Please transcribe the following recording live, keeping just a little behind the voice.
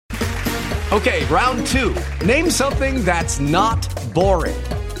Okay, round two. Name something that's not boring.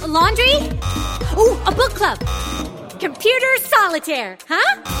 A laundry? Ooh, a book club. Computer solitaire,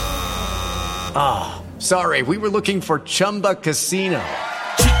 huh? Ah, sorry, we were looking for Chumba Casino.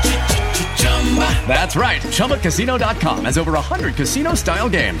 That's right, ChumbaCasino.com has over 100 casino-style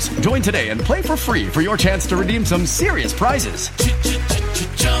games. Join today and play for free for your chance to redeem some serious prizes.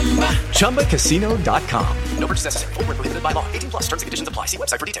 ChumbaCasino.com. No purchase necessary. Void where prohibited by law. 18 plus. Terms and conditions apply. See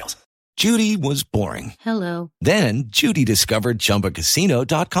website for details. Judy was boring. Hello. Then Judy discovered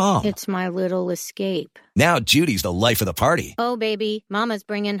ChumbaCasino.com. It's my little escape. Now Judy's the life of the party. Oh, baby, mama's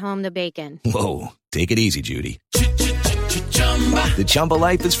bringing home the bacon. Whoa, take it easy, Judy. The Chumba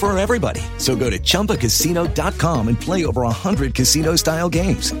life is for everybody. So go to ChumbaCasino.com and play over 100 casino-style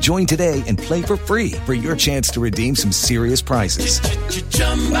games. Join today and play for free for your chance to redeem some serious prizes.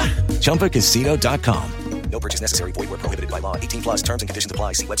 ChumbaCasino.com. No purchase necessary. Void where prohibited by law. 18 plus terms and conditions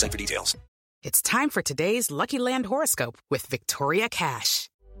apply. See website for details. It's time for today's Lucky Land horoscope with Victoria Cash.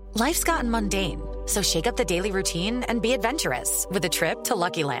 Life's gotten mundane, so shake up the daily routine and be adventurous with a trip to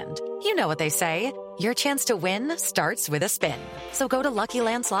Lucky Land. You know what they say. Your chance to win starts with a spin. So go to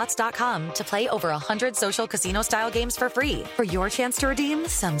LuckyLandSlots.com to play over 100 social casino-style games for free for your chance to redeem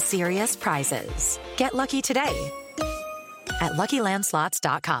some serious prizes. Get lucky today at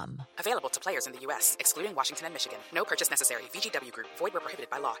LuckyLandSlots.com. Available to players in the U.S., excluding Washington and Michigan. No purchase necessary. VGW Group. Void where prohibited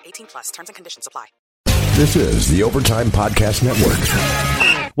by law. 18 plus. Terms and conditions apply. This is the Overtime Podcast Network.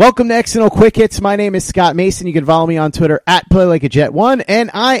 Welcome to XNO Quick Hits. My name is Scott Mason. You can follow me on Twitter at PlayLikeAJet1. And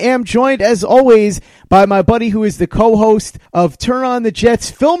I am joined, as always, by my buddy who is the co-host of Turn On the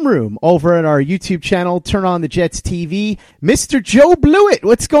Jets Film Room over at our YouTube channel, Turn On the Jets TV, Mr. Joe Blewett.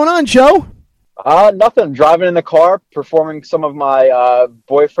 What's going on, Joe? Nothing. Driving in the car, performing some of my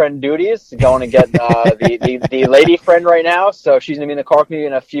boyfriend duties, going to get the lady friend right now. So she's going to be in the car with me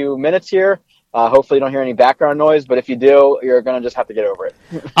in a few minutes here. Hopefully you don't hear any background noise, but if you do, you're going to just have to get over it.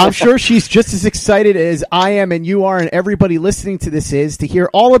 I'm sure she's just as excited as I am and you are and everybody listening to this is to hear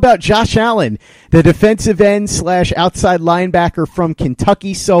all about Josh Allen, the defensive end / outside linebacker from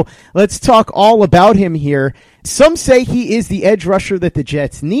Kentucky. So let's talk all about him here. Some say he is the edge rusher that the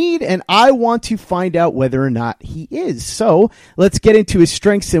Jets need, and I want to find out whether or not he is. So let's get into his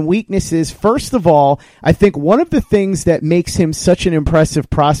strengths and weaknesses. First of all, I think one of the things that makes him such an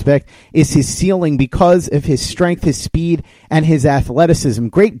impressive prospect is his ceiling because of his strength, his speed, and his athleticism.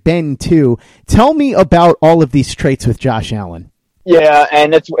 Great bend, too. Tell me about all of these traits with Josh Allen. Yeah,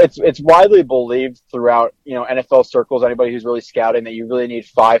 and it's widely believed throughout NFL circles, anybody who's really scouting, that you really need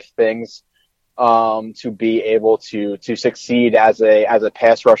 5 things to be able to succeed as a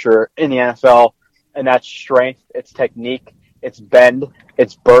pass rusher in the NFL, and that's strength, it's technique, it's bend,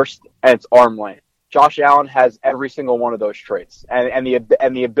 it's burst, and it's arm length. Josh Allen has every single one of those traits, and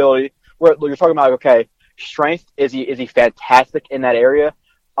the ability. Where you're talking about, okay, strength, is he fantastic in that area?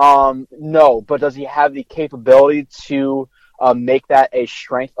 No, but does he have the capability to make that a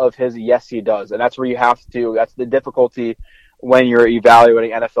strength of his? Yes, he does, and that's where you have to. That's the difficulty when you're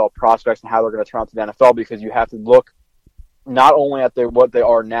evaluating NFL prospects and how they're going to turn out to the NFL, because you have to look not only at what they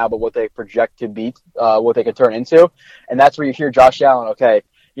are now, but what they project to be, what they can turn into. And that's where you hear Josh Allen, okay,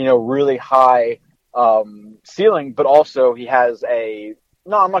 really high ceiling, but also he has I'm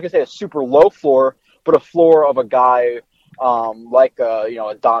not going to say a super low floor, but a floor of a guy like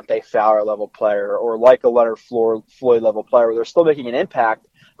a Dante Fowler level player, or like a Leonard Floyd level player, where they're still making an impact,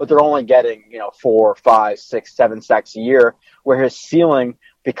 but they're only getting 4, 5, 6, 7 sacks a year, where his ceiling,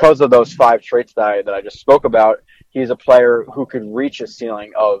 because of those 5 traits that I just spoke about, he's a player who could reach a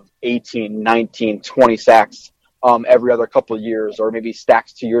ceiling of 18, 19, 20 sacks every other couple of years, or maybe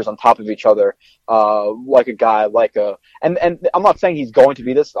stacks 2 years on top of each other, like a guy and I'm not saying he's going to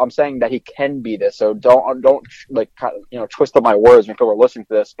be this. I'm saying that he can be this. So don't twist up my words when people are listening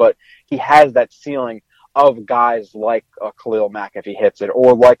to this. But he has that ceiling of guys like Khalil Mack if he hits it,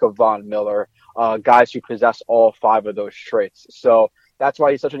 or like a Von Miller, guys who possess all 5 of those traits. So that's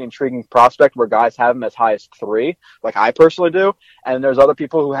why he's such an intriguing prospect, where guys have him as high as 3, like I personally do. And there's other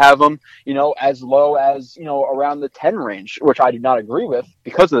people who have him, as low as, around the 10 range, which I do not agree with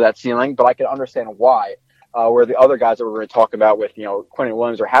because of that ceiling, but I can understand why. Where the other guys that we're going to talk about with, Quentin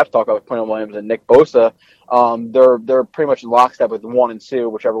Williams, or have talked about with Quentin Williams and Nick Bosa, they're pretty much lockstep with 1 and 2,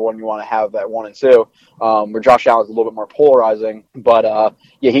 whichever one you want to have at 1 and 2. Where Josh Allen's a little bit more polarizing, but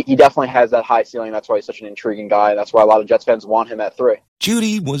he definitely has that high ceiling. That's why he's such an intriguing guy. That's why a lot of Jets fans want him at 3.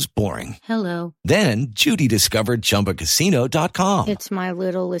 Judy was boring. Hello. Then Judy discovered ChumbaCasino.com. It's my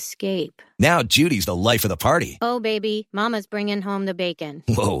little escape. Now Judy's the life of the party. Oh, baby, mama's bringing home the bacon.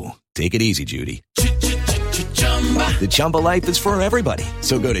 Whoa, take it easy, Judy. The Chumba life is for everybody.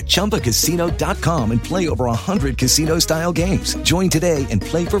 So go to ChumbaCasino.com and play over 100 casino-style games. Join today and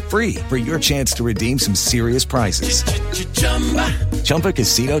play for free for your chance to redeem some serious prizes.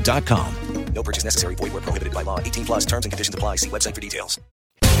 ChumbaCasino.com. No purchase necessary. Void where prohibited by law. 18 plus terms and conditions apply. See website for details.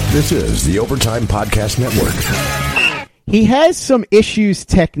 This is the Overtime Podcast Network. He has some issues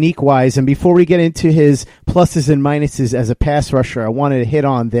technique-wise, and before we get into his pluses and minuses as a pass rusher, I wanted to hit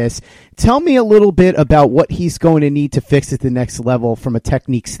on this. Tell me a little bit about what he's going to need to fix at the next level from a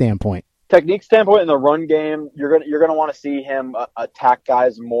technique standpoint. Technique standpoint in the run game, you're gonna want to see him attack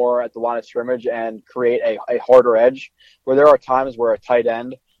guys more at the line of scrimmage and create a harder edge. Where there are times where a tight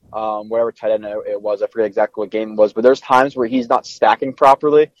end, whatever tight end it was, I forget exactly what game it was, but there's times where he's not stacking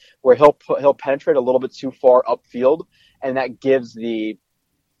properly, where he'll penetrate a little bit too far upfield, and that gives the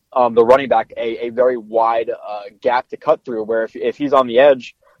running back a very wide gap to cut through. Where if he's on the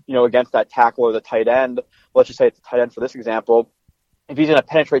edge, against that tackle or the tight end, let's just say it's a tight end for this example, if he's going to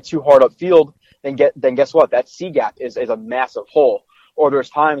penetrate too hard upfield, then guess what? That C gap is a massive hole. Or there's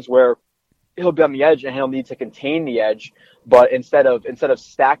times where he'll be on the edge and he'll need to contain the edge, but instead of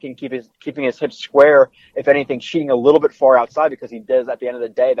stacking, keeping his hips square, if anything, cheating a little bit far outside, because he does at the end of the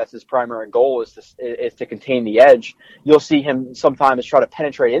day, that's his primary goal is to contain the edge. You'll see him sometimes try to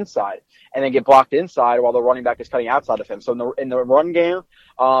penetrate inside and then get blocked inside while the running back is cutting outside of him. So in the run game,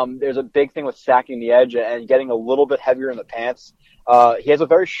 there's a big thing with stacking the edge and getting a little bit heavier in the pants. He has a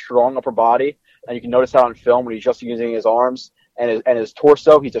very strong upper body, and you can notice that on film when he's just using his arms and his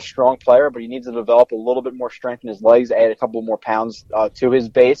torso. He's a strong player, but he needs to develop a little bit more strength in his legs, add a couple more pounds to his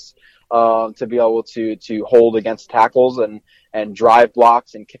base to be able to hold against tackles and drive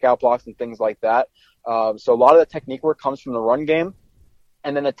blocks and kick out blocks and things like that. So a lot of the technique work comes from the run game,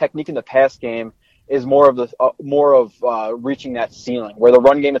 and then the technique in the pass game is more of reaching that ceiling. Where the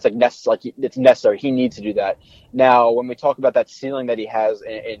run game, it's it's necessary. He needs to do that. Now, when we talk about that ceiling that he has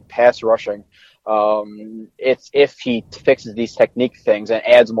in pass rushing, it's if he fixes these technique things and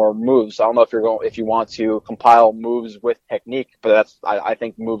adds more moves. I don't know if you want to compile moves with technique, but I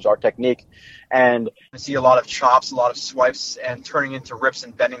think moves are technique. And I see a lot of chops, a lot of swipes, and turning into rips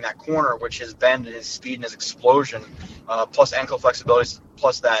and bending that corner, which his bend and his speed and his explosion, plus ankle flexibility,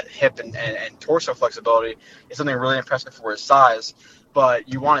 plus that hip and torso flexibility is something really impressive for his size. But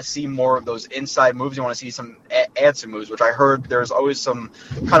you want to see more of those inside moves. You want to see add some moves, which I heard there's always some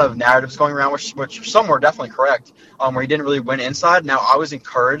kind of narratives going around, which some were definitely correct, where he didn't really win inside. Now, I was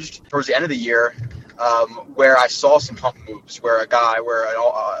encouraged towards the end of the year where I saw some hump moves, where an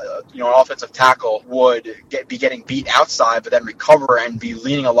offensive tackle would be getting beat outside, but then recover and be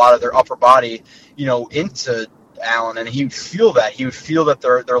leaning a lot of their upper body, into Allen, and he would feel that. He would feel that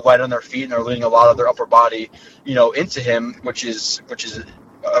they're light on their feet and they're leaning a lot of their upper body, into him, which is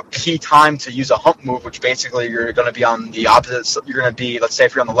a key time to use a hump move, which basically you're going to be on the opposite. You're going to be, let's say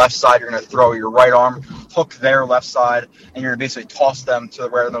if you're on the left side, you're going to throw your right arm, hook their left side, and you're going to basically toss them to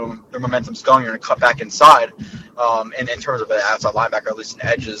where their momentum's going. You're going to cut back inside. And in terms of an outside linebacker, at least an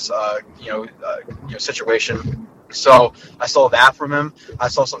edges, situation. So I saw that from him. I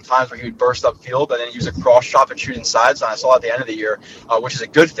saw some times where he would burst upfield and then use a cross chop and shoot inside. So I saw at the end of the year, which is a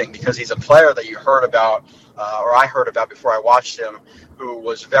good thing because he's a player that you heard about, or I heard about before I watched him, who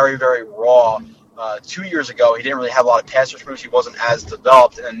was very, very raw. 2 years ago, he didn't really have a lot of pass rush moves. He wasn't as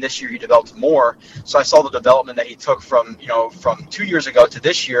developed, and then this year he developed more. So I saw the development that he took from 2 years ago to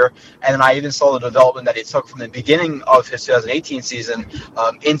this year, and then I even saw the development that he took from the beginning of his 2018 season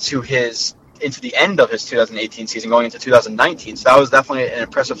into the end of his 2018 season, going into 2019. So that was definitely an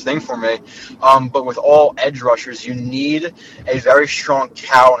impressive thing for me. But with all edge rushers, you need a very strong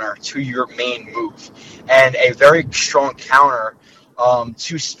counter to your main move. And a very strong counter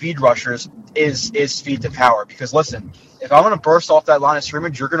to speed rushers is speed to power. Because listen, if I'm going to burst off that line of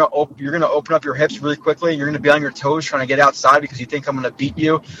scrimmage, you're going to open up your hips really quickly. You're going to be on your toes trying to get outside because you think I'm going to beat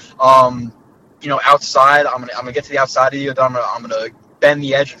you. Outside, I'm going to get to the outside of you. Then I'm going to bend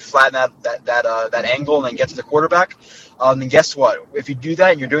the edge and flatten that angle and then get to the quarterback. Then guess what? If you do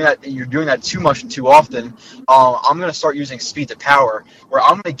that and you're doing that too much and too often, I'm going to start using speed to power, where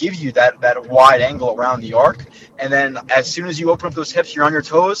I'm going to give you that wide angle around the arc, and then as soon as you open up those hips, you're on your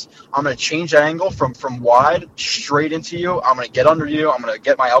toes. I'm going to change that angle from wide straight into you. I'm going to get under you. I'm going to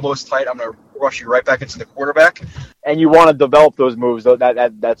get my elbows tight. I'm going to rush you right back into the quarterback. And you want to develop those moves,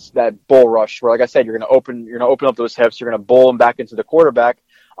 that's that bull rush, where, like I said, you're going to open up those hips. You're going to bull them back into the quarterback.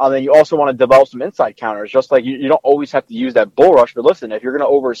 Then you also want to develop some inside counters, just like you don't always have to use that bull rush. But listen, if you're going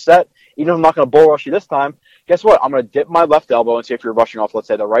to overset, even if I'm not going to bull rush you this time, guess what? I'm going to dip my left elbow and see if you're rushing off, let's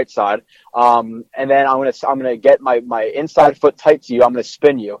say, the right side. And then I'm going to get my inside foot tight to you. I'm going to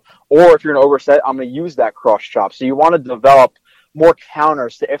spin you. Or if you're going to overset, I'm going to use that cross chop. So you want to develop more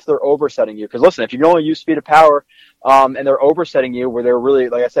counters to if they're oversetting you. Because listen, if you can only use speed of power and they're oversetting you where they're really,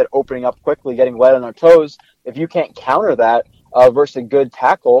 like I said, opening up quickly, getting light on their toes, if you can't counter that versus a good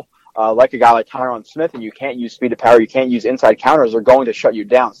tackle, like a guy like Tyron Smith, and you can't use speed of power, you can't use inside counters, they're going to shut you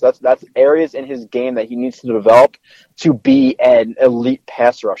down. So that's areas in his game that he needs to develop to be an elite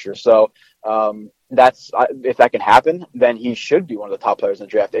pass rusher. So that's if that can happen, then he should be one of the top players in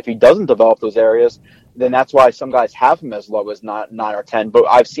the draft. If he doesn't develop those areas, then that's why some guys have him as low as 9 or 10. But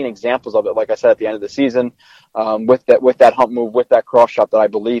I've seen examples of it, like I said, at the end of the season, with that hump move, with that cross shot, that I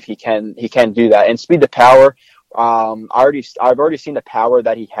believe he can do that. And speed to power, I've already seen the power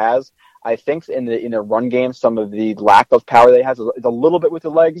that he has. I think in the run game, some of the lack of power that he has is a little bit with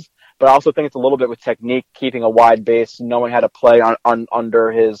the legs, but I also think it's a little bit with technique, keeping a wide base, knowing how to play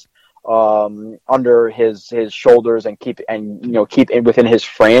under his shoulders and keep it within his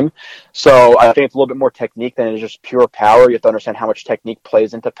frame. So I think it's a little bit more technique than it's just pure power. You have to understand how much technique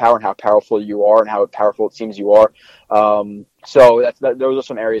plays into power and how powerful you are and how powerful it seems you are. So those are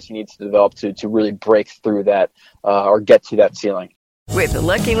some areas he needs to develop to really break through that or get to that ceiling. With the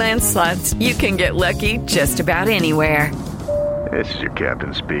Lucky Land Slots, you can get lucky just about anywhere. This is your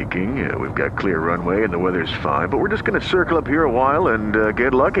captain speaking. We've got clear runway and the weather's fine, but we're just going to circle up here a while and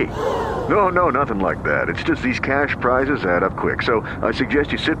get lucky. No, nothing like that. It's just these cash prizes add up quick. So I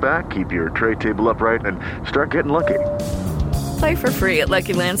suggest you sit back, keep your tray table upright, and start getting lucky. Play for free at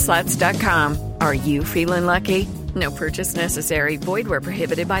LuckyLandSlots.com. Are you feeling lucky? No purchase necessary. Void where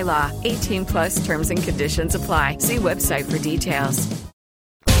prohibited by law. 18+ terms and conditions apply. See website for details.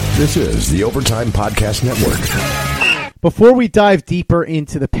 This is the Overtime Podcast Network. Before we dive deeper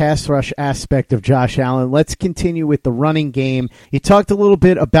into the pass rush aspect of Josh Allen, let's continue with the running game. You talked a little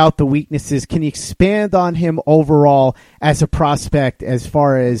bit about the weaknesses. Can you expand on him overall as a prospect as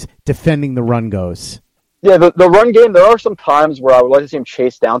far as defending the run goes? Yeah, the run game, there are some times where I would like to see him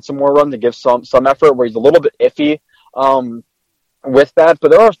chase down some more run to give some effort, where he's a little bit iffy with that.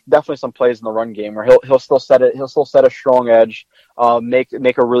 But there are definitely some plays in the run game where he'll still set a strong edge, make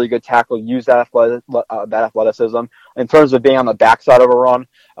a really good tackle, use that athleticism. In terms of being on the backside of a run,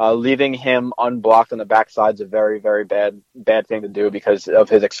 leaving him unblocked on the backside is a very, very bad thing to do because of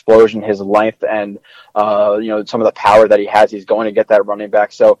his explosion, his length, and some of the power that he has. He's going to get that running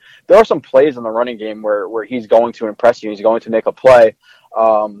back. So there are some plays in the running game where he's going to impress you. He's going to make a play.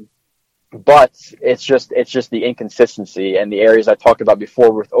 But it's just the inconsistency and the areas I talked about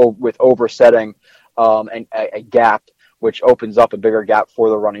before with oversetting and a gap, which opens up a bigger gap for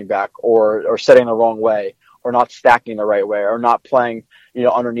the running back, or setting the wrong way, or not stacking the right way, or not playing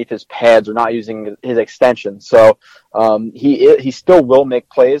underneath his pads, or not using his extensions. So he still will make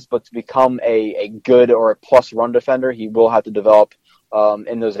plays, but to become a good or a plus run defender, he will have to develop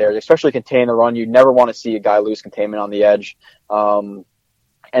in those areas, especially containing the run. You never want to see a guy lose containment on the edge.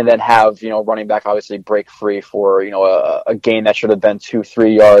 And then have, running back obviously break free for, a gain that should have been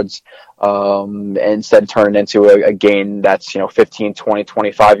 2-3 yards, and instead turn it into a gain that's, 15, 20,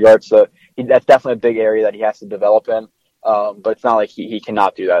 25 yards. So that's definitely a big area that he has to develop in. But it's not like he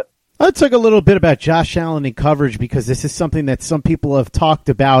cannot do that. Let's talk a little bit about Josh Allen in coverage, because this is something that some people have talked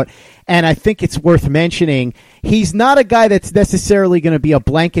about, and I think it's worth mentioning. He's not a guy that's necessarily going to be a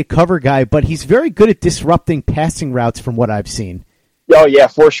blanket cover guy, but he's very good at disrupting passing routes from what I've seen. Oh yeah,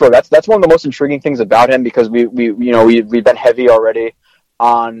 for sure. That's one of the most intriguing things about him, because we've been heavy already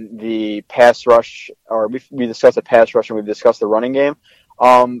on the pass rush, or we discussed the pass rush and we've discussed the running game.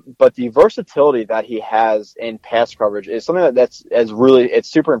 But the versatility that he has in pass coverage is something it's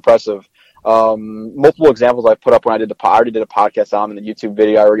super impressive. Multiple examples I've put up when I already did a podcast on him in the YouTube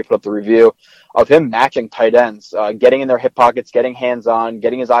video. I already put up the review of him matching tight ends, getting in their hip pockets, getting hands on,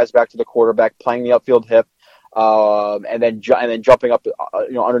 getting his eyes back to the quarterback, playing the upfield hip. And then jumping up,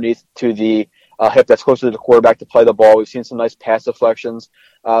 underneath to the hip that's closer to the quarterback to play the ball. We've seen some nice pass deflections.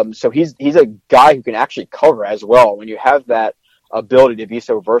 So he's a guy who can actually cover as well. When you have that ability to be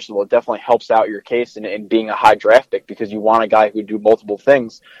so versatile, it definitely helps out your case in being a high draft pick, because you want a guy who can do multiple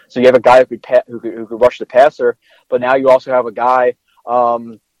things. So you have a guy who could rush the passer, but now you also have a guy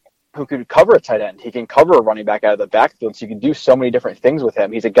who could cover a tight end. He can cover a running back out of the backfield. So you can do so many different things with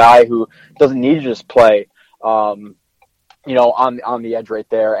him. He's a guy who doesn't need to just play on the edge right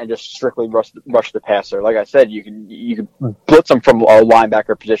there and just strictly rush the passer. Like I said, you can blitz him from a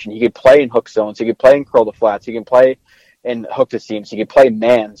linebacker position. He could play in hook zones. He could play in curl to flats. He can play, in hook to seams. He can play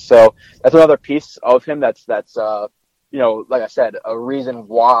man. So that's another piece of him that's like I said, a reason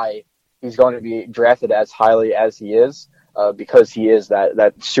why he's going to be drafted as highly as he is, because he is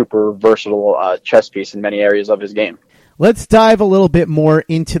that super versatile chess piece in many areas of his game. Let's dive a little bit more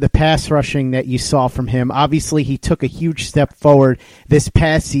into the pass rushing that you saw from him. Obviously, he took a huge step forward this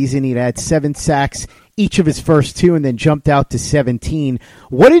past season. He had 7 sacks each of his first 2 and then jumped out to 17.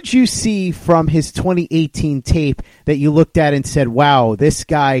 What did you see from his 2018 tape that you looked at and said, wow, this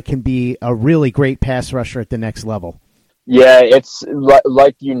guy can be a really great pass rusher at the next level? Yeah, it's like,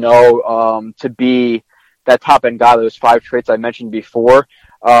 to be that top-end guy, those 5 traits I mentioned before,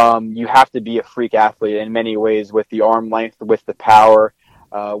 you have to be a freak athlete in many ways, with the arm length, with the power,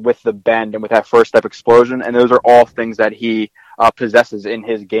 with the bend, and with that first step explosion. And those are all things that he possesses in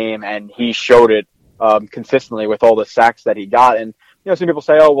his game, and he showed it consistently with all the sacks that he got. And some people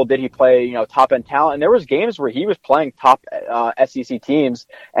say, oh, well, did he play top-end talent? And there was games where he was playing top SEC teams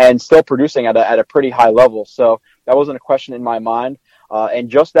and still producing at a pretty high level. So that wasn't a question in my mind. And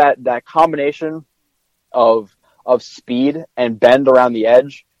just that combination of speed and bend around the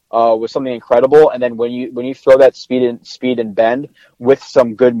edge was something incredible. And then when you throw that speed and bend with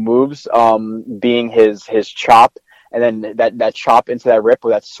some good moves, being his chop, and then that chop into that rip,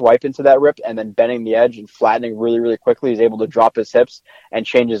 or that swipe into that rip, and then bending the edge and flattening really, really quickly, he's able to drop his hips and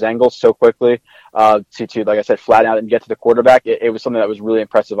change his angles so quickly to like I said, flatten out and get to the quarterback. It was something that was really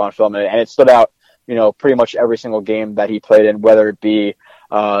impressive on film, and it stood out, pretty much every single game that he played in, whether it be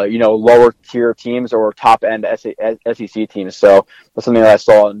lower tier teams or top end SEC teams. So that's something that I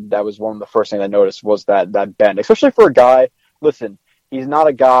saw, and that was one of the first things I noticed was that bend, especially for a guy. Listen, he's not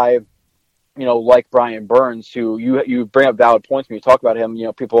a guy, like Brian Burns, who you bring up valid points when you talk about him.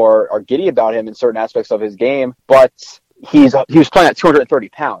 People are giddy about him in certain aspects of his game, but he was playing at 230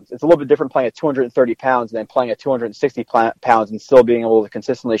 pounds. It's a little bit different playing at 230 pounds than playing at 260 pounds and still being able to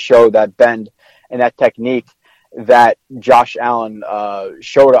consistently show that bend and that technique that Josh Allen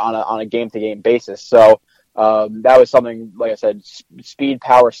showed on a game-to-game basis. So that was something, like I said, speed,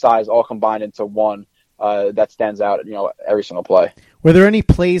 power, size, all combined into one that stands out, every single play. Were there any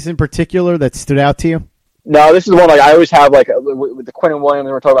plays in particular that stood out to you? No, this is one I always have, with the Quinnen Williams.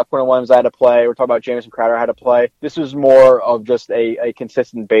 We're talking about Quinnen Williams, I had to play. We're talking about Jamison Crowder, I had to play. This was more of just a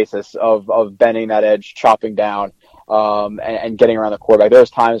consistent basis of bending that edge, chopping down, and getting around the quarterback. There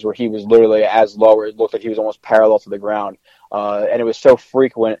was times where he was literally as low where it looked like he was almost parallel to the ground. And it was so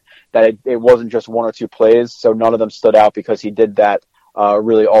frequent that it wasn't just 1 or 2 plays, so none of them stood out because he did that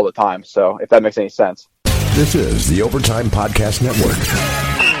really all the time. So if that makes any sense. This is the Overtime Podcast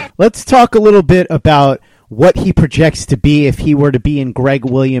Network. Let's talk a little bit about what he projects to be if he were to be in Greg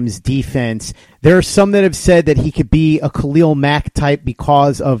Williams' defense. There are some that have said that he could be a Khalil Mack type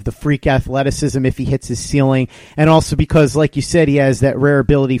because of the freak athleticism if he hits his ceiling, and also because, like you said, he has that rare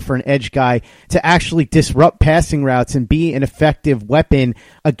ability for an edge guy to actually disrupt passing routes and be an effective weapon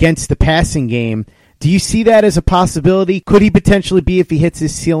against the passing game. Do you see that as a possibility? Could he potentially be, if he hits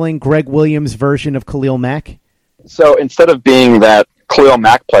his ceiling, Greg Williams' version of Khalil Mack? So instead of being that Khalil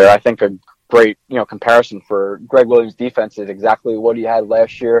Mack player, I think a great comparison for Greg Williams' defense is exactly what he had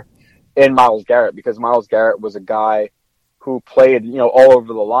last year in Myles Garrett, because Myles Garrett was a guy who played all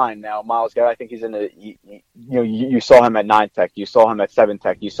over the line. Now Myles Garrett, I think he's in you saw him at 9-tech, you saw him at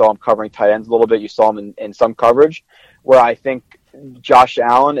 7-tech, you saw him covering tight ends a little bit, you saw him in some coverage, where I think Josh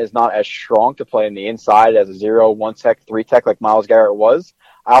Allen is not as strong to play in the inside as a 0, 1-tech, 3-tech like Myles Garrett was.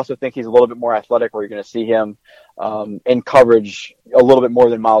 I also think he's a little bit more athletic, where you're going to see him in coverage a little bit more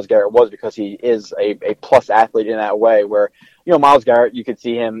than Myles Garrett was, because he is a plus athlete in that way, where, Myles Garrett, you could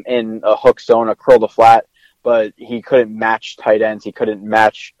see him in a hook zone, a curl to flat, but he couldn't match tight ends. He couldn't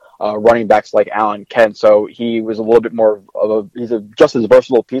match running backs like Allen can. So he was a little bit more of he's just as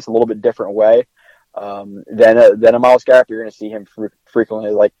versatile piece, a little bit different way than a Myles Garrett. You're going to see him frequently,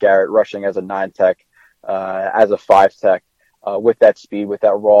 like Garrett, rushing as a 9-tech, as a 5-tech, with that speed, with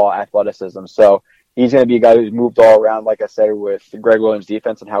that raw athleticism. So he's going to be a guy who's moved all around, like I said, with Greg Williams'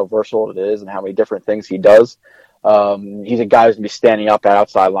 defense and how versatile it is and how many different things he does. He's a guy who's going to be standing up at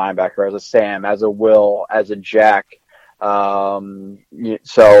outside linebacker as a Sam, as a Will, as a Jack. So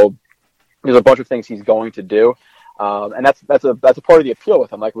there's a bunch of things he's going to do. And that's a part of the appeal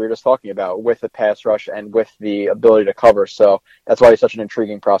with him, like we were just talking about, with the pass rush and with the ability to cover. So that's why he's such an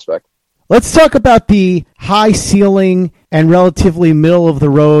intriguing prospect. Let's talk about the high ceiling and relatively middle of the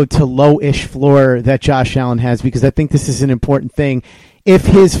road to low-ish floor that Josh Allen has, because I think this is an important thing. If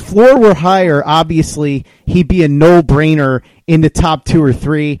his floor were higher, obviously he'd be a no-brainer in the top 2 or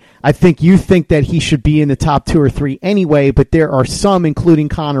 3. I think you think that he should be in the top 2 or 3 anyway, but there are some, including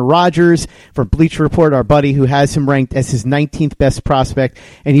Connor Rogers from Bleacher Report, our buddy, who has him ranked as his 19th best prospect.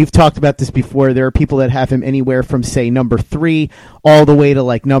 And you've talked about this before. There are people that have him anywhere from, say, number 3 all the way to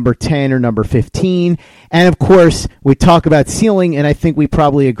like number 10 or number 15. And of course, we talk about ceiling, and I think we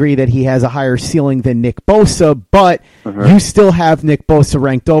probably agree that he has a higher ceiling than Nick Bosa, but you still have Nick Bosa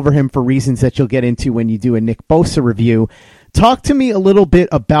ranked over him for reasons that you'll get into when you do a Nick Bosa review. Talk to me a little bit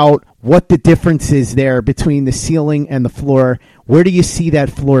about what the difference is there between the ceiling and the floor. Where do you see that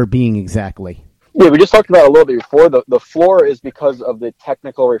floor being exactly? Yeah, we just talked about it a little bit before. The floor is because of the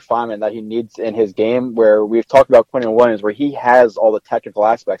technical refinement that he needs in his game, where we've talked about Quinnen Williams, where he has all the technical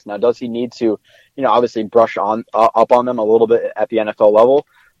aspects. Now, does he need to, obviously brush up on them a little bit at the NFL level?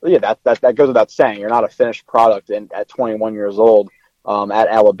 Well, yeah, that goes without saying. You're not a finished product at 21 years old at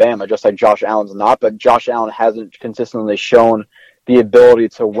Alabama, just like Josh Allen's not. But Josh Allen hasn't consistently shown the ability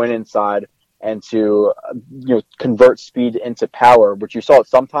to win inside and to convert speed into power, which you saw it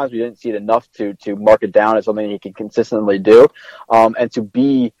sometimes. We didn't see it enough to mark it down as something he can consistently do, and to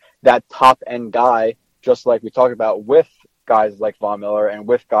be that top end guy, just like we talked about with guys like Von Miller and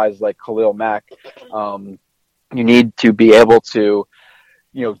with guys like Khalil Mack. You need to be able to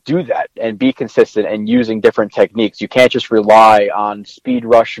do that and be consistent and using different techniques. You can't just rely on speed,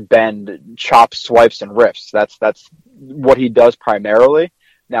 rush, bend, chop, swipes, and riffs. That's what he does primarily.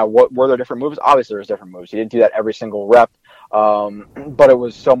 Now, were there different moves? Obviously, there's different moves. He didn't do that every single rep, but it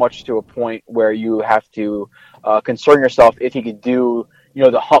was so much to a point where you have to concern yourself if he could do,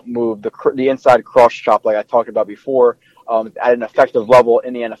 the hump move, the inside cross chop, like I talked about before, at an effective level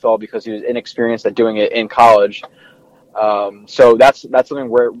in the NFL because he was inexperienced at doing it in college. So that's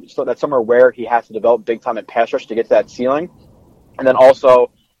somewhere where he has to develop big time in pass rush to get to that ceiling, and then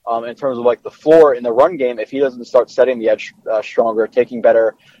also. In terms of like the floor in the run game, if he doesn't start setting the edge stronger, taking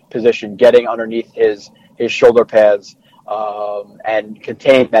better position, getting underneath his shoulder pads, and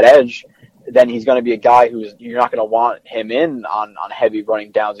containing that edge, then he's going to be a guy you're not going to want him in on heavy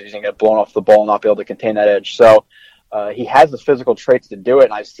running downs if he's going to get blown off the ball and not be able to contain that edge. So he has the physical traits to do it,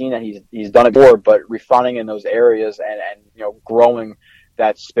 and I've seen that he's done it before, but refining in those areas and growing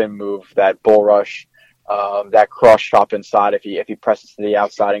that spin move, that bull rush, that cross chop inside if he presses to the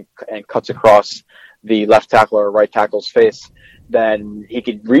outside and cuts across the left tackle or right tackle's face, then he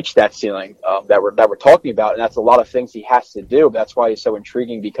could reach that ceiling that we're talking about. And that's a lot of things he has to do. But that's why he's so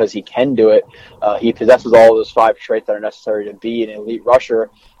intriguing, because he can do it. He possesses all of those 5 traits that are necessary to be an elite rusher.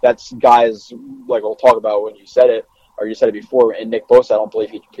 That's guys like we'll talk about when you said it, or you said it before. In Nick Bosa, I don't believe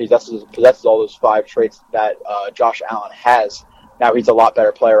he possesses all those 5 traits that Josh Allen has. Now he's a lot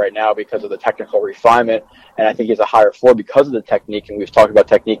better player right now because of the technical refinement, and I think he has a higher floor because of the technique. And we've talked about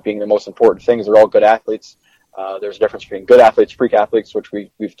technique being the most important things. They're all good athletes. There's a difference between good athletes, freak athletes, which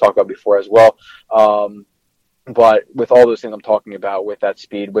we've talked about before as well. But with all those things I'm talking about, with that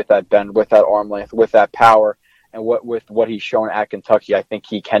speed, with that bend, with that arm length, with that power, and with what he's shown at Kentucky, I think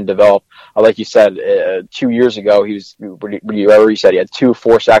he can develop. Like you said, 2 years ago, he had 2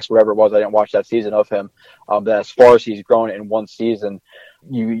 forced sacks, whatever it was. I didn't watch that season of him. That as far as he's grown in one season,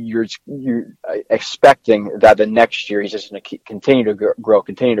 you're expecting that the next year he's just going to continue to grow.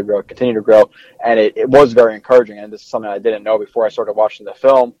 And it was very encouraging. And this is something I didn't know before I started watching the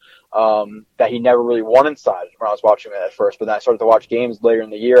film, that he never really won inside when I was watching it at first. But then I started to watch games later in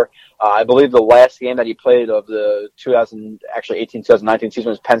the year. I believe the last game that he played of the 2018-2019 season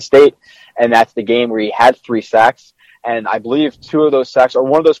was Penn State. And that's the game where he had 3 sacks. And I believe 2 of those sacks, or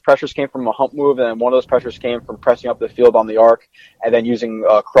one of those pressures came from a hump move, and then one of those pressures came from pressing up the field on the arc and then using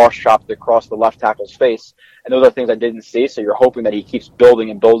a cross chop to cross the left tackle's face. And those are things I didn't see, so you're hoping that he keeps building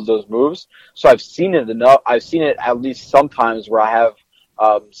and builds those moves. So I've seen it enough. I've seen it at least sometimes where I have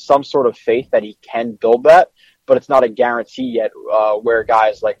some sort of faith that he can build that, but it's not a guarantee yet, where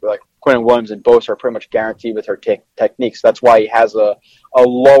guys like Quinnen Williams and Bosa are pretty much guaranteed with her techniques. That's why he has a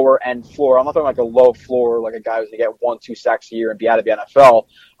lower end floor. I'm not talking like a low floor, like a guy who's going to get 1-2 sacks a year and be out of the NFL.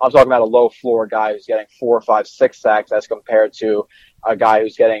 I'm talking about a low floor guy who's getting 4, 5, 6 sacks as compared to a guy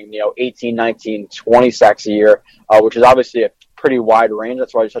who's getting 18, 19, 20 sacks a year, which is obviously a pretty wide range.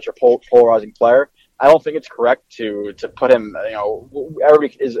 That's why he's such a polarizing player. I don't think it's correct to put him,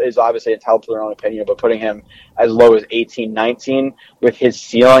 everybody is obviously entitled to their own opinion, but putting him as low as 18, 19 with his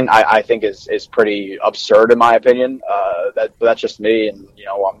ceiling, I think is pretty absurd in my opinion. That's just me, and,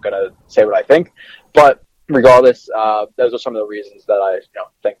 I'm going to say what I think. But regardless, those are some of the reasons that I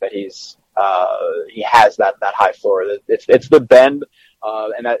think that he has that high floor. It's the bend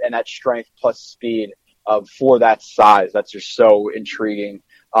and that strength plus speed for that size that's just so intriguing.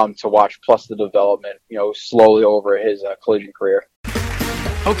 to watch, plus the development, slowly over his collegiate career.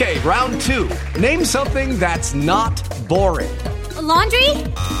 Okay, round 2. Name something that's not boring. A laundry?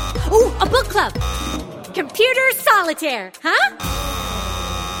 Ooh, a book club. Computer solitaire, huh?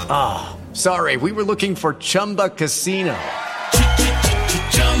 Ah, sorry, we were looking for Chumba Casino.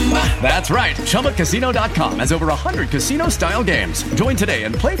 That's right, ChumbaCasino.com has over 100 casino-style games. Join today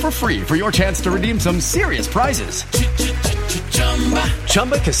and play for free for your chance to redeem some serious prizes.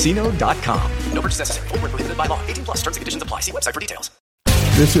 ChumbaCasino.com. No purchase necessary. Void where prohibited by law. 18+ terms and conditions apply. See website for details.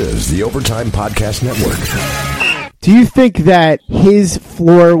 This is the Overtime Podcast Network. Do you think that his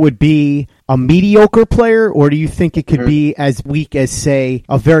floor would be a mediocre player, or do you think it could be as weak as, say,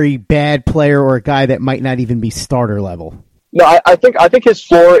 a very bad player or a guy that might not even be starter level? No, I think his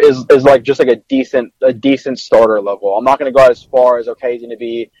floor is like just like a decent starter level. I'm not going to go as far as, okay, he's going to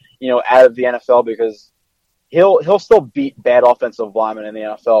be, out of the NFL, because he'll still beat bad offensive linemen in the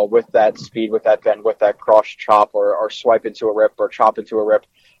NFL with that speed, with that bend, with that cross chop or swipe into a rip or chop into a rip.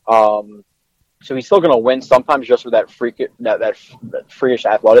 So he's still going to win sometimes just with that freakish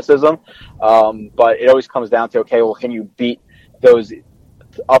athleticism. But it always comes down to, okay, well, can you beat those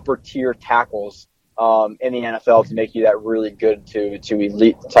upper tier tackles in the NFL to make you that really good to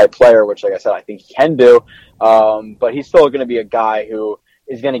elite type player, which, like I said, I think he can do. But he's still going to be a guy who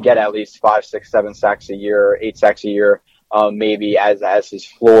is going to get at least 5, 6, 7 sacks a year, 8 sacks a year, maybe as his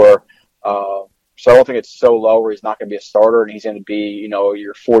floor. So I don't think it's so low where he's not going to be a starter and he's going to be,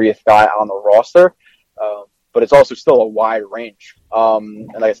 your 40th guy on the roster. But it's also still a wide range. And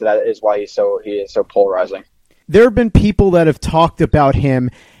like I said, that is why he is so polarizing. There have been people that have talked about him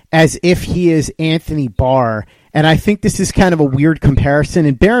as if he is Anthony Barr, and I think this is kind of a weird comparison.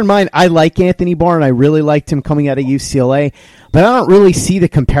 And bear in mind, I like Anthony Barr, and I really liked him coming out of UCLA, but I don't really see the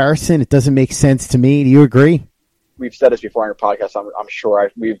comparison. It doesn't make sense to me. Do you agree? We've said this before on your podcast. I'm sure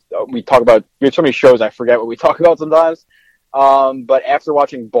we talk about, we have so many shows I forget what we talk about sometimes. But after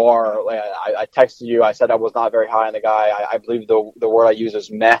watching Barr, I texted you. I said I was not very high on the guy. I believe the word I use is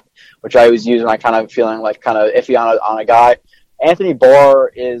meh, which I always use when I kind of feeling like kind of iffy on a guy. Anthony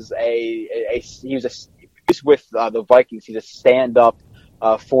Barr is he's with the Vikings. He's a stand-up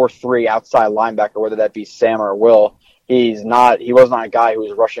 4-3 outside linebacker, whether that be Sam or Will. He was not a guy who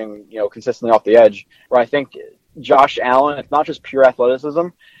was rushing consistently off the edge. Where I think Josh Allen, it's not just pure athleticism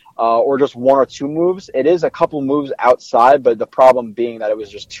or just 1 or 2 moves. It is a couple moves outside, but the problem being that it was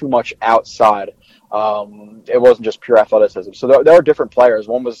just too much outside. It wasn't just pure athleticism. So there are different players.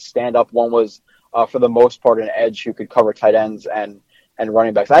 One was stand-up, one was for the most part an edge who could cover tight ends and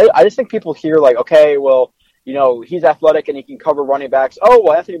running backs. I just think people hear like, okay, well, he's athletic and he can cover running backs. Oh,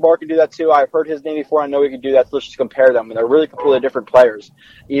 well, Anthony Barr can do that too. I've heard his name before. I know he can do that. So let's just compare them. And they're really completely different players.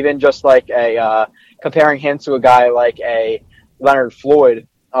 Even just like comparing him to a guy like a Leonard Floyd.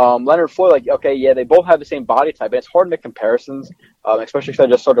 Leonard Floyd, like, okay, yeah, they both have the same body type, and it's hard to make comparisons, especially because I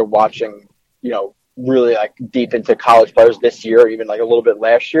just started watching, really like deep into college players this year, even like a little bit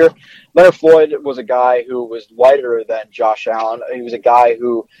last year. Leonard Floyd was a guy who was lighter than Josh Allen. He was a guy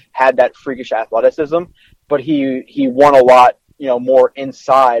who had that freakish athleticism, but he won a lot, more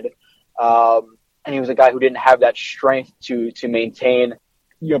inside. And he was a guy who didn't have that strength to maintain,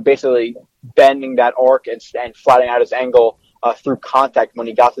 basically bending that arc and flattening out his angle through contact when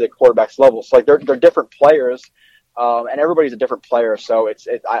he got to the quarterback's level. So like they're different players. And everybody's a different player, so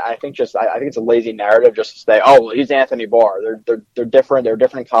I think it's a lazy narrative just to say, oh, well, he's Anthony Barr. They're different. They're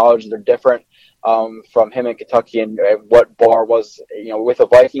different in college. They're different from him in Kentucky and what Barr was, with the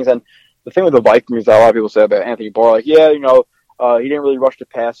Vikings. And the thing with the Vikings that a lot of people say about Anthony Barr, like, yeah, he didn't really rush the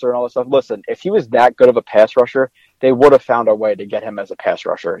passer and all this stuff. Listen, if he was that good of a pass rusher, they would have found a way to get him as a pass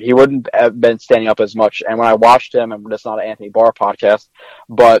rusher. He wouldn't have been standing up as much. And when I watched him, and it's not an Anthony Barr podcast,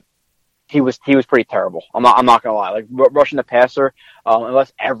 but he was pretty terrible. I'm not gonna lie. Like rushing the passer,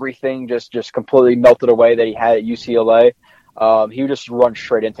 unless everything just completely melted away that he had at UCLA, he would just run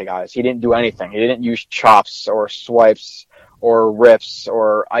straight into guys. He didn't do anything. He didn't use chops or swipes or rips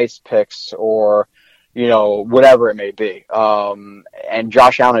or ice picks or whatever it may be. And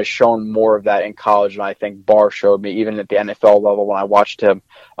Josh Allen has shown more of that in college than I think Barr showed me, even at the NFL level when I watched him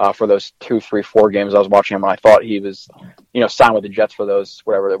for those 2, 3, 4 games I was watching him. And I thought he was, signed with the Jets for those,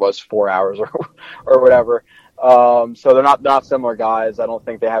 whatever it was, 4 hours or whatever. So they're not similar guys. I don't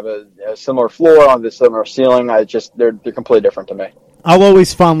think they have a similar floor on the similar ceiling. They're completely different to me. I'll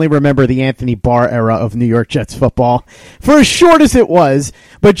always fondly remember the Anthony Barr era of New York Jets football, for as short as it was.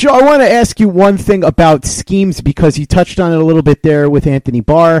 But, Joe, I want to ask you one thing about schemes, because you touched on it a little bit there with Anthony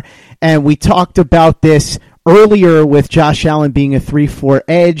Barr, and we talked about this earlier with Josh Allen being a 3-4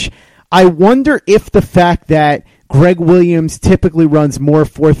 edge. I wonder if the fact that Greg Williams typically runs more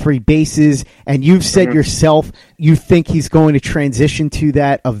 4-3 bases, and you've said yourself you think he's going to transition to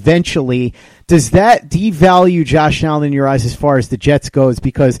that eventually. Does that devalue Josh Allen in your eyes as far as the Jets goes?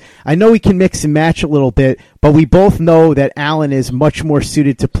 Because I know he can mix and match a little bit, but we both know that Allen is much more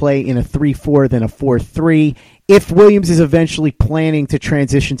suited to play in a 3-4 than a 4-3. If Williams is eventually planning to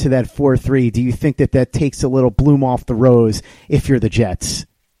transition to that 4-3, do you think that takes a little bloom off the rose if you're the Jets?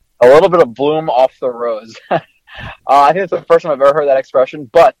 A little bit of bloom off the rose. I think it's the first time I've ever heard that expression,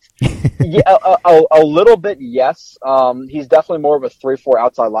 but yeah, a little bit, yes. He's definitely more of a 3-4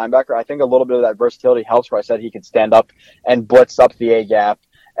 outside linebacker. I think a little bit of that versatility helps, where I said he could stand up and blitz up the A-gap,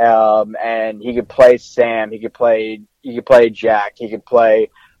 and he could play Sam, he could play Jack, he could play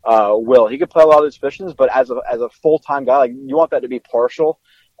Will. He could play a lot of those positions, but as a full-time guy, like, you want that to be partial,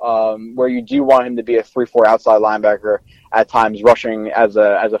 where you do want him to be a 3-4 outside linebacker at times, rushing as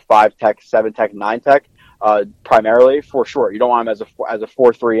a 5-tech, 7-tech, 9-tech. Primarily, for sure. You don't want him as a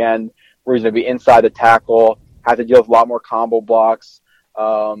 4-3 end where he's going to be inside the tackle, have to deal with a lot more combo blocks.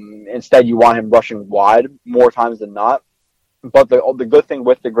 Instead, you want him rushing wide more times than not. But the good thing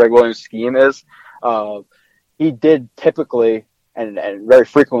with the Greg Williams scheme is he did typically and very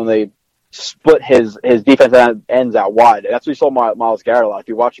frequently split his defense ends out wide. That's what you saw Myles Garrett a lot. If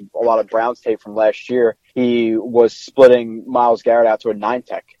you watch a lot of Browns tape from last year, he was splitting Myles Garrett out to a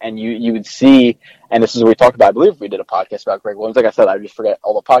 9-tech. And you would see, and this is what we talked about, I believe we did a podcast about Greg Williams. Like I said, I just forget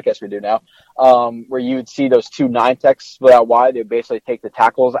all the podcasts we do now, where you would see those two 9-techs split out wide. They would basically take the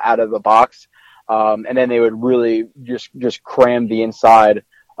tackles out of the box, and then they would really just cram the inside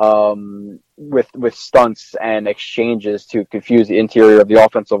with stunts and exchanges to confuse the interior of the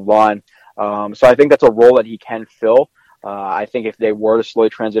offensive line. So I think that's a role that he can fill. I think if they were to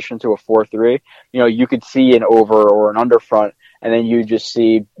slowly transition to a 4-3, you could see an over or an under front, and then you just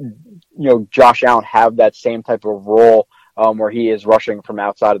see, Josh Allen have that same type of role where he is rushing from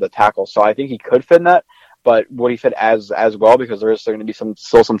outside of the tackle. So I think he could fit in that, but would he fit as well? Because there is going to be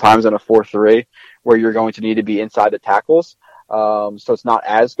still some times in a 4-3 where you're going to need to be inside the tackles. So it's not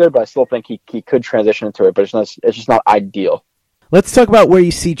as good, but I still think he could transition into it, but it's just not ideal. Let's talk about where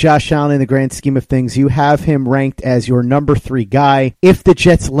you see Josh Allen in the grand scheme of things. You have him ranked as your number 3 guy. If the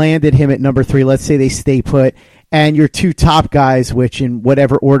Jets landed him at number 3, let's say they stay put, and your 2 top guys, which in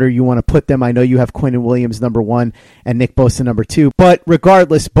whatever order you want to put them, I know you have Quinnen Williams number 1 and Nick Bosa number 2, but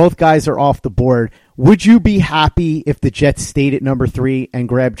regardless, both guys are off the board. Would you be happy if the Jets stayed at number 3 and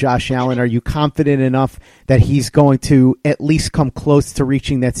grabbed Josh Allen? Are you confident enough that he's going to at least come close to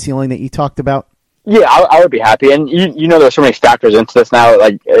reaching that ceiling that you talked about? Yeah, I would be happy. And there's so many factors into this now.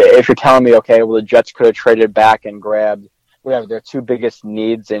 Like, if you're telling me, okay, well, the Jets could have traded back and grabbed whatever their 2 biggest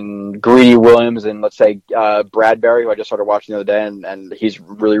needs in Greedy Williams and, let's say, Bradbury, who I just started watching the other day, and he's a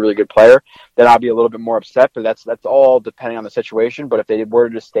really, really good player, then I'd be a little bit more upset. But that's all depending on the situation. But if they were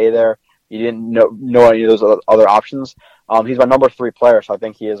to stay there, you didn't know any of those other options. He's my number 3 player, so I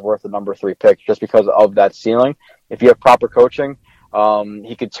think he is worth the number 3 pick just because of that ceiling. If you have proper coaching,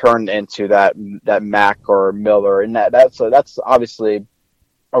 he could turn into that Mack or Miller, and that's obviously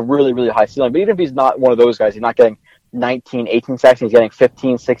a really, really high ceiling. But even if he's not one of those guys, he's not getting 19, 18 sacks, he's getting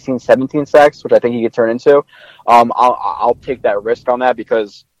 15, 16, 17 sacks, which I think he could turn into. I'll take that risk on that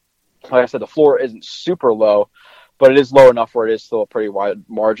because, like I said, the floor isn't super low, but it is low enough where it is still a pretty wide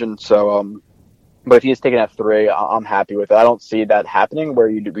margin. So, but if he is taking at 3, I'm happy with it. I don't see that happening where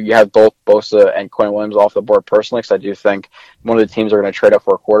you have both Bosa and Quinnen Williams off the board personally, because I do think one of the teams are going to trade up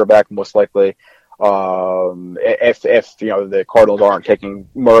for a quarterback, most likely. If the Cardinals aren't taking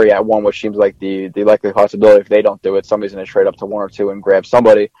Murray at 1, which seems like the likely possibility. If they don't do it, somebody's going to trade up to 1 or 2 and grab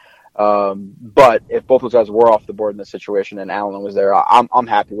somebody. But if both those guys were off the board in this situation and Allen was there, I'm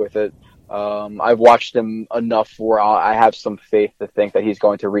happy with it. I've watched him enough where I have some faith to think that he's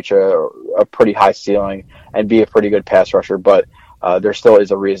going to reach a pretty high ceiling and be a pretty good pass rusher. But there still is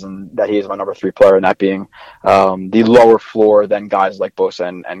a reason that he is my number 3 player, and that being the lower floor than guys like Bosa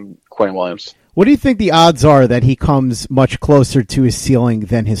and Quinnen Williams. What do you think the odds are that he comes much closer to his ceiling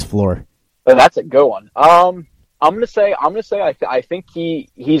than his floor? That's a good one. I'm gonna say I think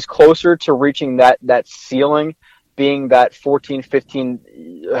he's closer to reaching that ceiling, being that 14, 15,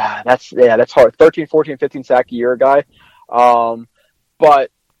 that's hard. 13, 14, 15 sack a year guy. And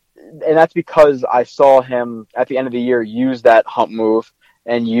that's because I saw him at the end of the year use that hump move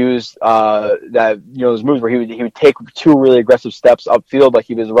and use those moves where he would take 2 really aggressive steps upfield, like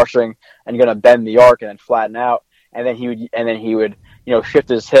he was rushing and going to bend the arc and then flatten out, and then he would shift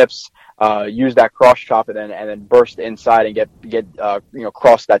his hips, use that cross chop, and then burst inside and get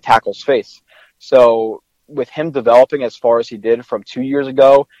cross that tackle's face. So with him developing as far as he did from 2 years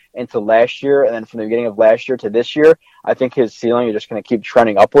ago into last year, and then from the beginning of last year to this year, I think his ceiling is just going to keep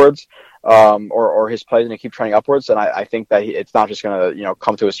trending upwards, or his play is going to keep trending upwards. And I think that it's not just going to,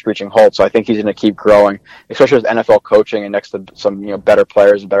 come to a screeching halt. So I think he's going to keep growing, especially with NFL coaching and next to some, better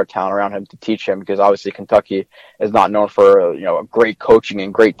players and better talent around him to teach him, because obviously Kentucky is not known for, great coaching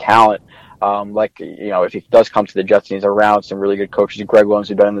and great talent. If he does come to the Jets and he's around some really good coaches, Greg Williams,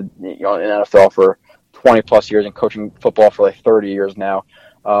 who's been in the NFL for 20 plus years and coaching football for like 30 years now.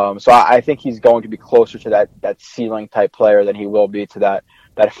 So I think he's going to be closer to that ceiling type player than he will be to that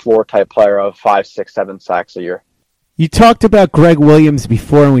floor type player of 5, 6, 7 sacks a year. You talked about Greg Williams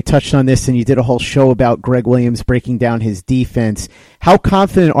before, and we touched on this, and you did a whole show about Greg Williams breaking down his defense. How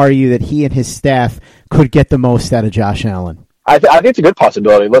confident are you that he and his staff could get the most out of Josh Allen? I think it's a good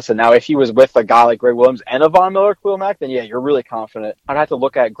possibility. Listen, now if he was with a guy like Greg Williams and a Von Miller Khalil Mack, then yeah, you're really confident. I'd have to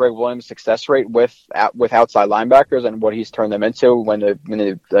look at Greg Williams' success rate with outside linebackers and what he's turned them into when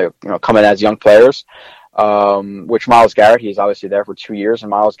they come in as young players. Which Myles Garrett, he's obviously there for 2 years, and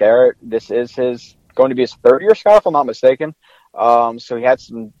Myles Garrett, this is going to be his third year, Scott, if I'm not mistaken. So he had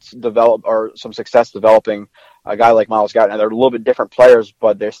some success developing a guy like Myles Garrett, and they're a little bit different players,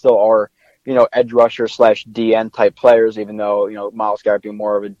 but they still are, edge rusher / DN type players, even though, Myles Garrett being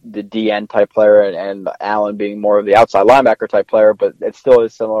more of the DN type player and Allen being more of the outside linebacker type player, but it still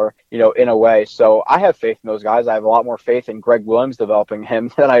is similar, in a way. So I have faith in those guys. I have a lot more faith in Greg Williams developing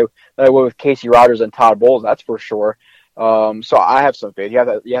him than I would with Casey Rogers and Todd Bowles, that's for sure. So I have some faith. You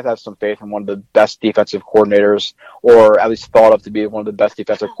have to have some faith in one of the best defensive coordinators, or at least thought of to be one of the best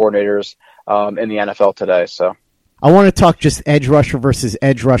defensive coordinators in the NFL today. So I want to talk just edge rusher versus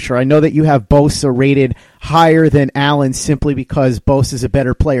edge rusher. I know that you have Bosa rated higher than Allen simply because Bosa is a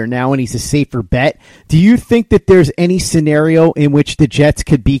better player now and he's a safer bet. Do you think that there's any scenario in which the Jets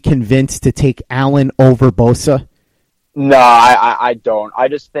could be convinced to take Allen over Bosa? No, I don't. I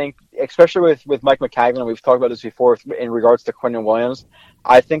just think, especially with Mike Maccagnan, and we've talked about this before in regards to Quinnen Williams,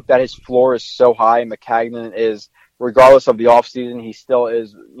 I think that his floor is so high, and Maccagnan is, regardless of the offseason, he still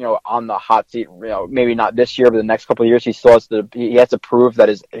is, on the hot seat. Maybe not this year, but the next couple of years, he still has to prove that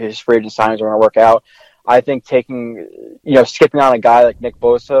his free agent signings are going to work out. I think skipping on a guy like Nick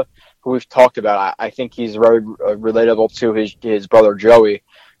Bosa, who we've talked about, I think he's very relatable to his brother Joey.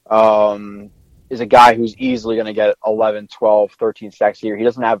 Is a guy who's easily going to get 11, 12, 13 sacks a year. He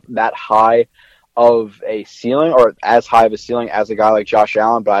doesn't have that high of a ceiling, or as high of a ceiling as a guy like Josh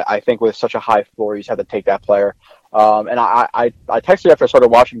Allen, but I think with such a high floor, you just have to take that player. And I texted you after I started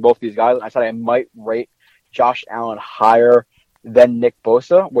watching both these guys, and I said I might rate Josh Allen higher than Nick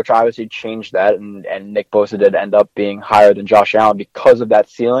Bosa, which obviously changed that, and Nick Bosa did end up being higher than Josh Allen because of that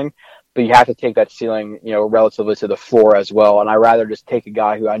ceiling. But you have to take that ceiling, relatively to the floor as well. And I'd rather just take a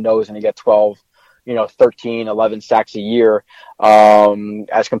guy who I know is going to get 12, 13, 11 sacks a year,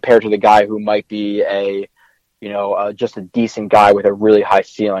 as compared to the guy who might be just a decent guy with a really high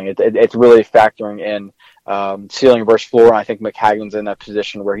ceiling. It's really factoring in ceiling versus floor, and I think Maccagnan's in that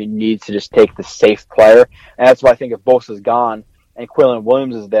position where he needs to just take the safe player. And that's why I think if Bosa's gone and Quinnen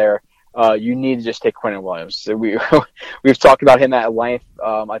Williams is there, you need to just take Quinnen Williams. So we've talked about him at length.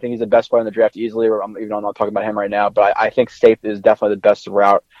 I think he's the best player in the draft easily, even though I'm not talking about him right now. But I think safe is definitely the best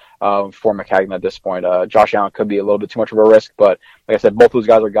route for Maccagnan at this point. Josh Allen could be a little bit too much of a risk, but like I said, both those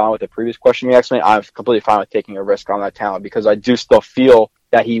guys are gone with the previous question you asked me. I'm completely fine with taking a risk on that talent because I do still feel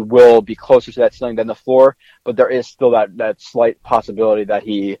that he will be closer to that ceiling than the floor, but there is still that slight possibility that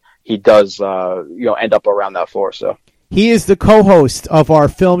he does end up around that floor. So he is the co-host of our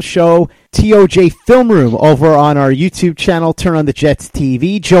film show, TOJ Film Room, over on our YouTube channel, Turn on the Jets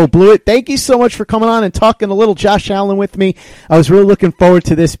TV. Joe Blewett, thank you so much for coming on and talking a little Josh Allen with me. I was really looking forward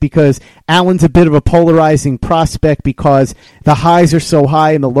to this because Allen's a bit of a polarizing prospect because the highs are so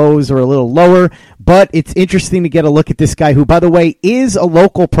high and the lows are a little lower. But it's interesting to get a look at this guy who, by the way, is a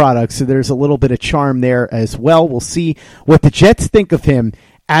local product, so there's a little bit of charm there as well. We'll see what the Jets think of him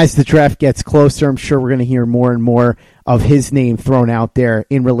as the draft gets closer. I'm sure we're going to hear more and more of his name thrown out there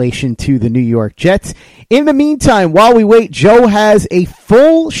in relation to the New York Jets. In the meantime, while we wait, Joe has a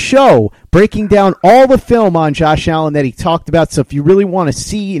full show breaking down all the film on Josh Allen that he talked about. So if you really want to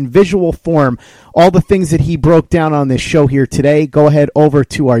see in visual form all the things that he broke down on this show here today, go ahead over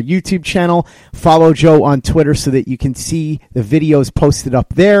to our YouTube channel. Follow Joe on Twitter so that you can see the videos posted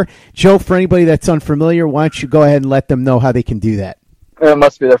up there. Joe, for anybody that's unfamiliar, why don't you go ahead and let them know how they can do that? It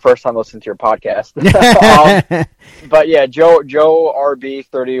must be their first time listening to your podcast. But yeah, Joe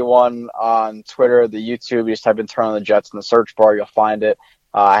RB31 on Twitter, the YouTube. You just type in Turn on the Jets in the search bar. You'll find it.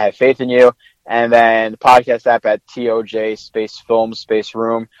 I have faith in you. and then the podcast app at TOJ space film space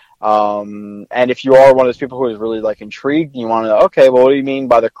room. And if you are one of those people who is really like intrigued, you want to know, okay, well, what do you mean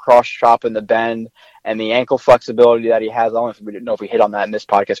by the cross chop and the bend and the ankle flexibility that he has? I don't know if we hit on that in this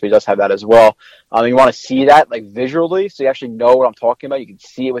podcast, but he does have that as well. You want to see that like visually, so you actually know what I'm talking about. You can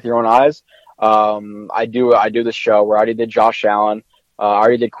see it with your own eyes. I do the show where I already did Josh Allen. I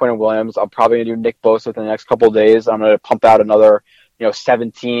already did Quinn Williams. I'm probably gonna do Nick Bosa within the next couple of days. I'm gonna pump out another,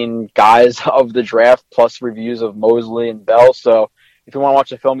 17 guys of the draft plus reviews of Mosley and Bell. So if you want to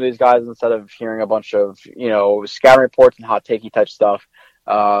watch a film of these guys instead of hearing a bunch of, scouting reports and hot takey type stuff,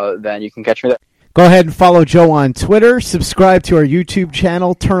 then you can catch me there. Go ahead and follow Joe on Twitter, subscribe to our YouTube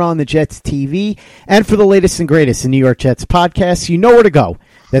channel, Turn On the Jets TV, and for the latest and greatest in New York Jets podcasts, you know where to go.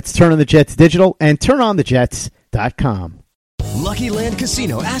 That's Turn On the Jets Digital and TurnOnTheJets.com. Lucky Land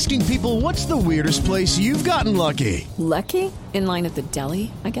Casino, asking people, what's the weirdest place you've gotten lucky? Lucky? In line at the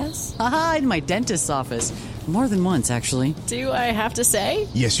deli, I guess? Aha, in my dentist's office. More than once, actually. Do I have to say?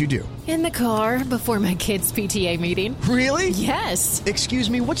 Yes, you do. In the car before my kids' PTA meeting. Really? Yes. Excuse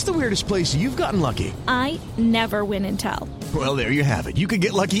me, what's the weirdest place you've gotten lucky? I never win and tell. Well, there you have it. You can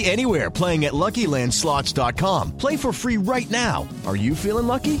get lucky anywhere, playing at LuckyLandSlots.com. Play for free right now. Are you feeling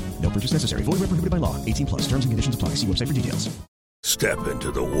lucky? No purchase necessary. Void where prohibited by law. 18+. Terms and conditions apply. See website for details. Step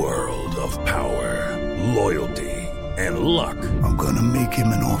into the world of power, loyalty, and luck. I'm gonna make him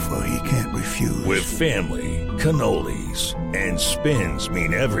an offer he can't refuse. With family, cannolis, and spins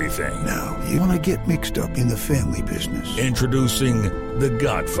mean everything. Now, you wanna get mixed up in the family business. Introducing The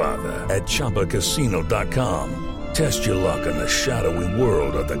Godfather at ChumbaCasino.com. Test your luck in the shadowy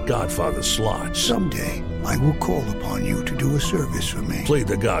world of The Godfather slot. Someday, I will call upon you to do a service for me. Play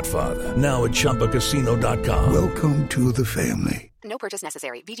The Godfather, now at ChumbaCasino.com. Welcome to the family. No purchase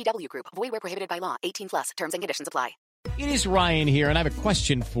necessary. VGW Group. Void where prohibited by law. 18+. Terms and conditions apply. It is Ryan here, and I have a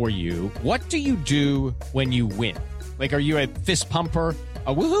question for you. What do you do when you win? Like, are you a fist pumper,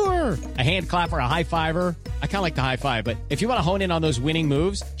 a woohooer, a hand clapper, a high fiver? I kind of like the high five, but if you want to hone in on those winning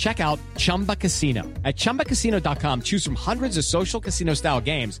moves, check out Chumba Casino. At ChumbaCasino.com, choose from hundreds of social casino-style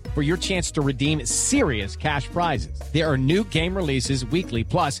games for your chance to redeem serious cash prizes. There are new game releases weekly,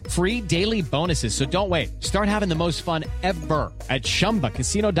 plus free daily bonuses, so don't wait. Start having the most fun ever at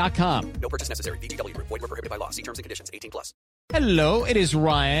ChumbaCasino.com. No purchase necessary. VGW Group. Void where prohibited by law. See terms and conditions. 18+. Hello, it is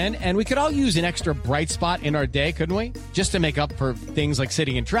Ryan, and we could all use an extra bright spot in our day, couldn't we? Just to make up for things like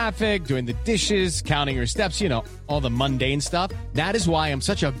sitting in traffic, doing the dishes, counting your steps, all the mundane stuff. That is why I'm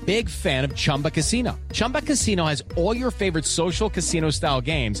such a big fan of Chumba Casino. Chumba Casino has all your favorite social casino-style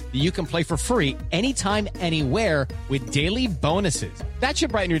games that you can play for free anytime, anywhere with daily bonuses. That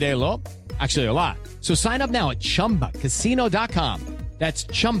should brighten your day a little. Actually, a lot. So sign up now at ChumbaCasino.com. That's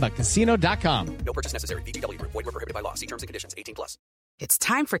ChumbaCasino.com. No purchase necessary. VGW Group. Void where prohibited by law. See terms and conditions. 18+. It's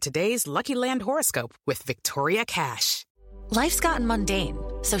time for today's Lucky Land horoscope with Victoria Cash. Life's gotten mundane,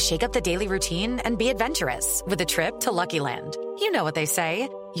 so shake up the daily routine and be adventurous with a trip to Lucky Land. You know what they say.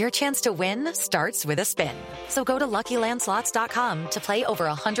 Your chance to win starts with a spin. So go to LuckyLandSlots.com to play over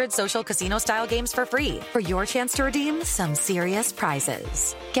 100 social casino-style games for free for your chance to redeem some serious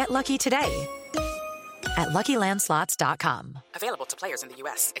prizes. Get lucky today at LuckyLandSlots.com. Available to players in the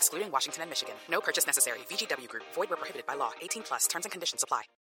U.S., excluding Washington and Michigan. No purchase necessary. VGW Group. Void where prohibited by law. 18+. Terms and conditions apply.